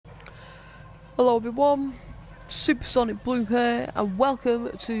Hello everyone, Supersonic Blue here, and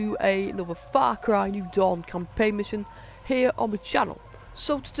welcome to another Far Cry New Dawn campaign mission here on the channel.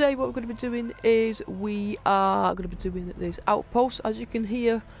 So today what we're going to be doing is we are going to be doing this outpost, as you can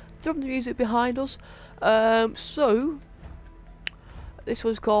hear from the music behind us. So this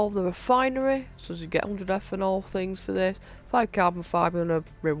one's called the Refinery, so you get 100 ethanol things for this, 5 carbon fibre and a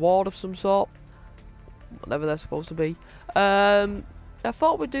reward of some sort, whatever they're supposed to be. I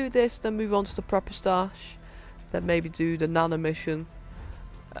thought we'd do this, then move on to the proper stash, then maybe do the nano mission.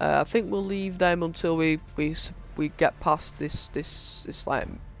 I think we'll leave them until we get past this like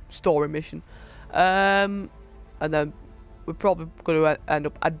story mission, and then we're probably going to end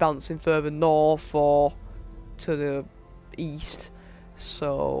up advancing further north or to the east.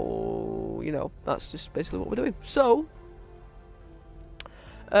 So you know, that's just basically what we're doing. So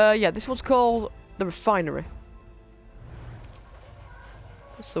yeah, this one's called the Refinery.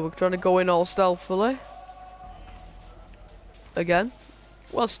 So we're trying to go in all stealthily. Again.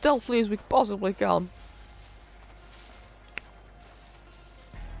 Well, stealthily as we possibly can.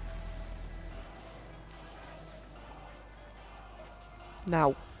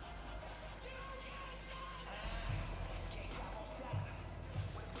 Now.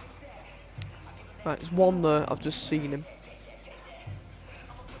 Right, there's one there. I've just seen him.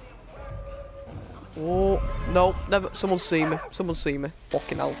 Oh, no, never. Someone see me. Someone see me.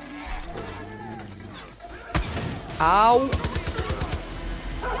 Fucking hell. Ow.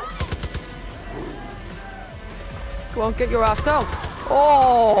 Come on, get your ass down.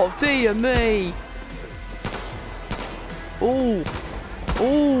 Oh, dear me. Ooh.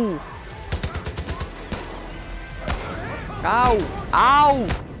 Ooh. Ow. Ow.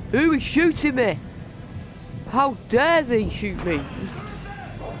 Who is shooting me? How dare they shoot me?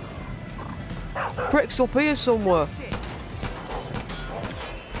 Pricks up here somewhere.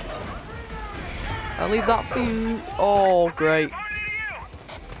 I'll leave that for you. Oh, great.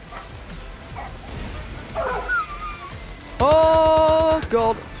 Oh,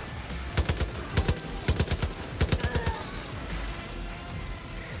 God.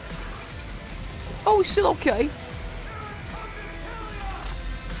 Oh, he's still okay.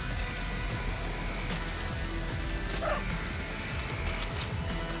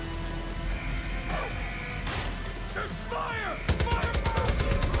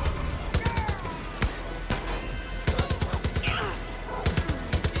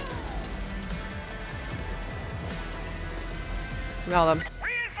 Now then.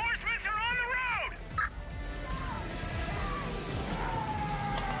 Reinforcements are on the road.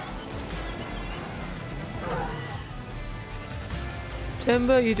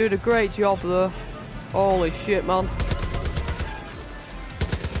 Timber, you did a great job there. Holy shit, man.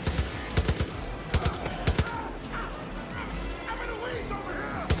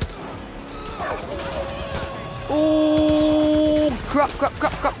 Oh, crap, crap,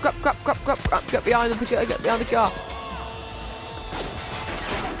 crap, crap, crap, crap, crap, crap, crap. Get behind the car, get behind the car.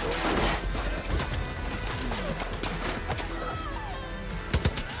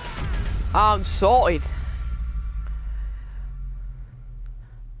 I'm sorted.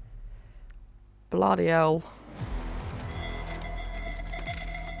 Bloody hell.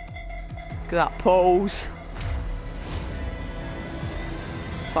 Look at that pose.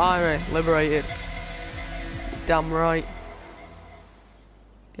 Fiery, liberated. Damn right.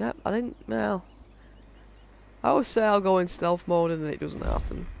 Yep, I didn't, well. I always say I'll go in stealth mode and then it doesn't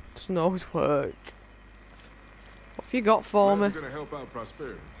happen. It doesn't always work. What have you got for me? Gonna help out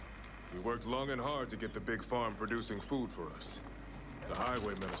Prosperity. We worked long and hard to get the big farm producing food for us. The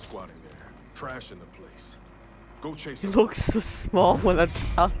highwaymen are squatting there, trashing the place. Go chase It them. looks so small when I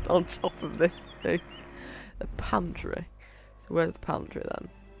stand on top of this thing. The pantry. So where's the pantry then?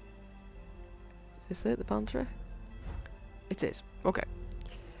 Is this it, the pantry? It is. Okay.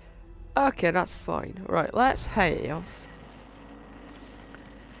 Okay, that's fine. Right, let's have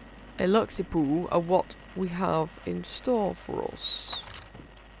a look-see-poo at what we have in store for us.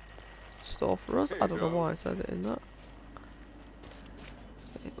 Store for us? I don't know why I said it in that.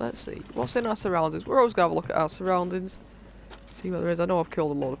 Okay, let's see. What's in our surroundings? We're always going to have a look at our surroundings. See what there is. I know I've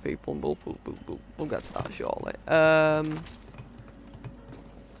killed a lot of people and we'll get to that shortly.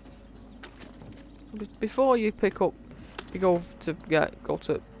 Before you pick up, you go to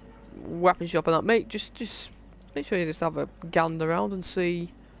weapon shop and that, just make sure you just have a gander around and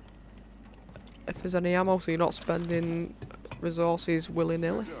see if there's any ammo, so you're not spending resources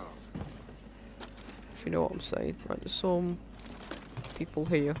willy-nilly. If you know what I'm saying. Right, there's some people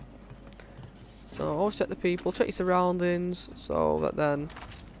here. So always check the people, check your surroundings, so that then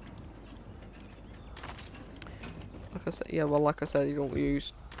Like I said, yeah, well, like I said, you don't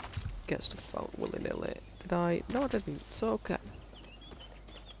use get stuff out willy-nilly. Did I? No, I didn't. So, okay.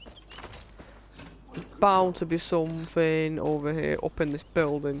 There's bound to be something over here, up in this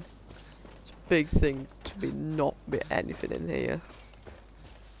building. It's a big thing to be not be anything in here.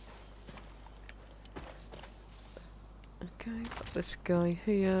 Okay, got this guy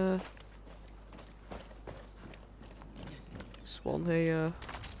here. This one here.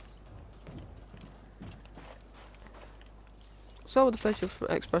 So the facial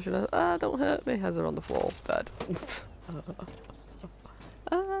expression is, don't hurt me, as they're on the floor, dead.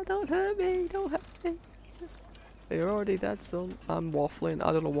 Don't hurt me, don't hurt me. You're already dead, son. I'm waffling,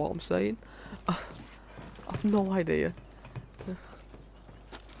 I don't know what I'm saying. I've no idea.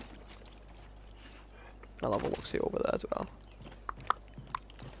 I'll have a look see over there as well.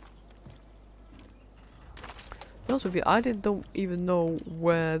 To be honest with you, I don't even know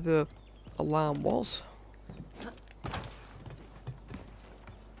where the alarm was.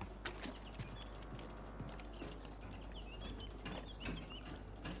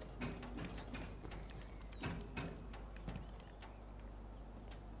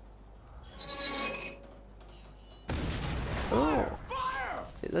 Oh,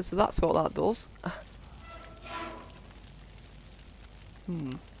 so that's what that does.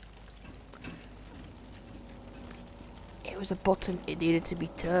 It was a button, it needed to be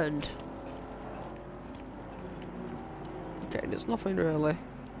turned. Okay, there's nothing really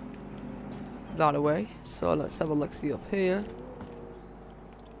that away, so let's have a look see up here.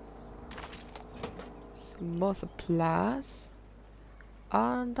 Some more supplies.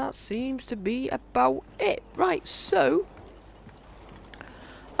 And that seems to be about it. Right, so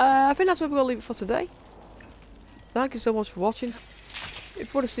I think that's where we're going to leave it for today. Thank you so much for watching. If you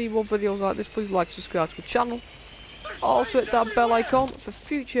want to see more videos like this, please like and subscribe to the channel. Also hit that bell icon for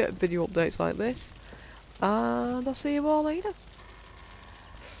future video updates like this. And I'll see you all later.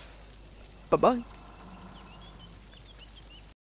 Bye bye.